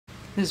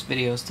This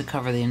video is to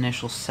cover the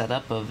initial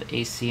setup of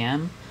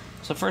ACM.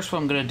 So first what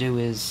I'm going to do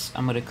is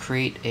I'm going to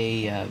create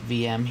a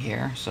VM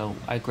here. So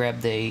I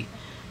grabbed the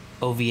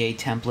OVA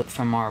template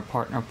from our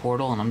partner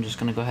portal and I'm just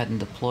going to go ahead and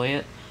deploy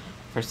it.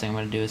 First thing I'm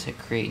going to do is hit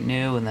create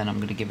new and then I'm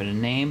going to give it a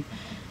name.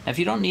 Now if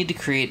you don't need to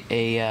create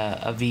a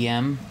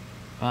VM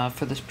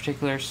for this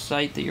particular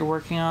site that you're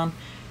working on,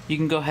 you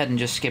can go ahead and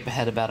just skip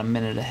ahead about a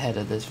minute ahead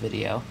of this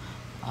video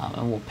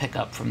and we'll pick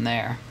up from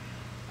there.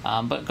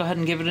 But go ahead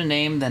and give it a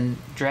name, then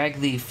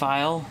drag the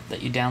file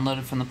that you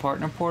downloaded from the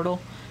partner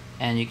portal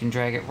and you can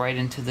drag it right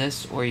into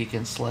this, or you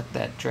can select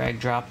that drag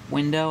drop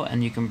window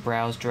and you can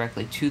browse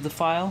directly to the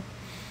file.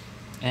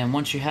 And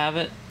once you have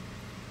it,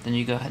 then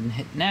you go ahead and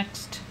hit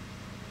next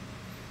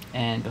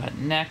and go ahead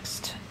and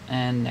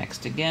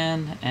next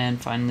again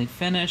and finally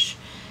finish,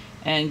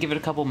 and give it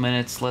a couple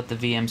minutes, let the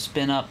VM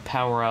spin up,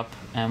 power up,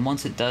 and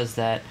once it does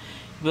that,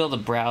 you'll be able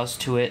to browse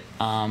to it,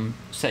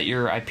 set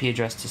your IP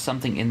address to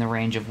something in the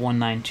range of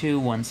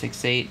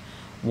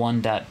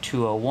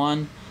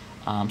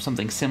 192.168.1.201,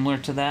 something similar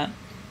to that,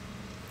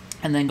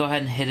 and then go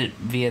ahead and hit it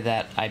via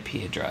that IP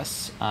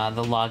address.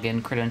 The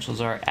login credentials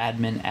are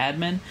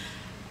admin.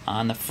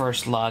 On the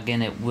first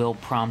login, it will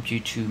prompt you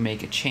to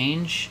make a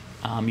change.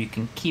 You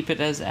can keep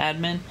it as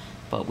admin,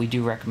 but we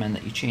do recommend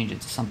that you change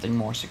it to something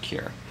more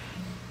secure.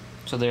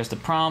 So there's the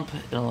prompt.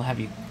 It'll have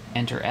you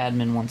enter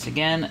admin once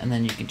again, and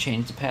then you can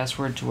change the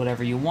password to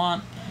whatever you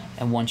want,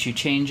 and once you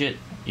change it,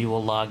 you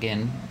will log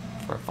in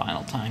for a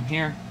final time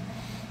here.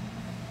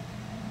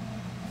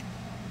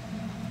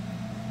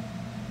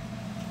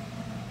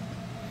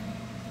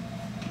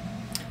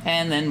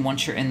 And then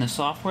once you're in the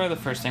software, the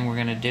first thing we're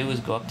going to do is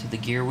go up to the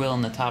gear wheel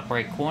in the top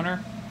right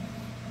corner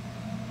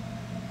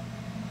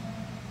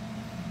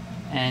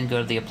and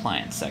go to the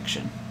appliance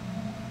section.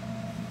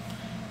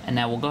 And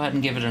now we'll go ahead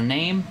and give it a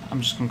name. I'm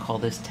just going to call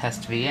this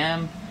test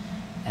VM,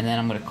 and then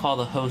I'm going to call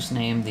the host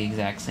name the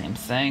exact same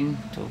thing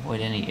to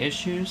avoid any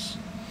issues.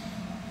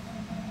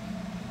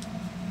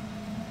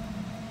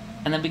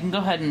 And then we can go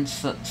ahead and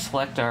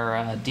select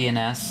our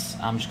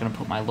DNS. I'm just going to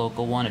put my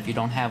local one. If you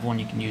don't have one,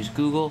 you can use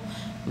Google,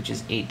 which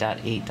is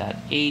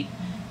 8.8.8.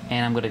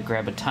 And I'm going to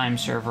grab a time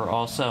server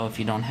also. If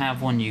you don't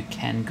have one, you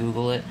can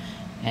Google it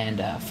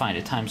and find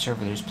a time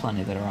server. There's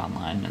plenty that are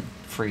online and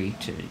free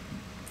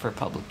for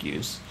public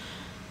use.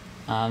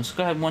 So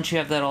go ahead, once you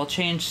have that all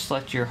changed,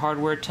 select your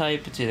hardware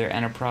type. It's either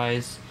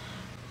enterprise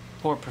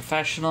or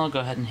professional.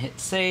 Go ahead and hit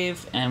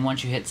save, and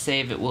once you hit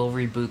save, it will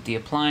reboot the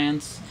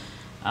appliance.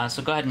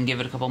 So go ahead and give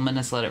it a couple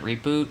minutes, let it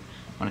reboot.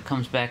 When it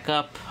comes back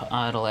up,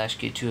 it'll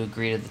ask you to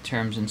agree to the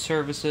terms and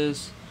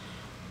services.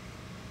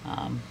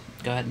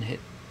 Go ahead and hit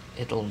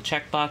the little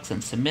checkbox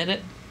and submit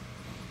it.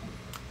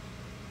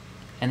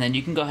 And then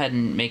you can go ahead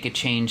and make a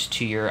change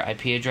to your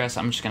IP address.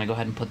 I'm just going to go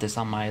ahead and put this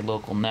on my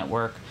local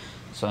network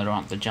so I don't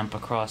have to jump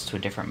across to a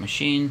different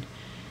machine.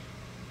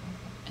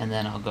 And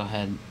then I'll go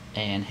ahead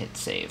and hit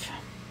save.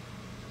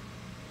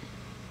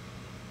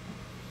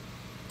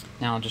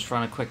 Now I'll just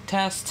run a quick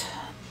test,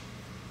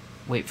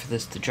 wait for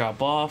this to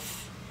drop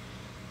off,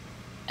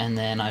 and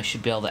then I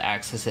should be able to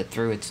access it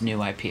through its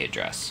new IP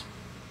address.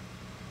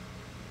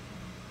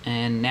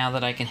 And now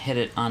that I can hit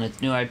it on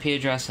its new IP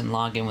address and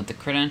log in with the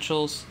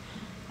credentials,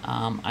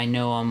 I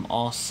know I'm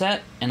all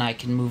set, and I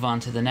can move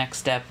on to the next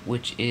step,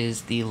 which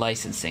is the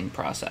licensing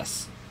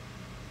process.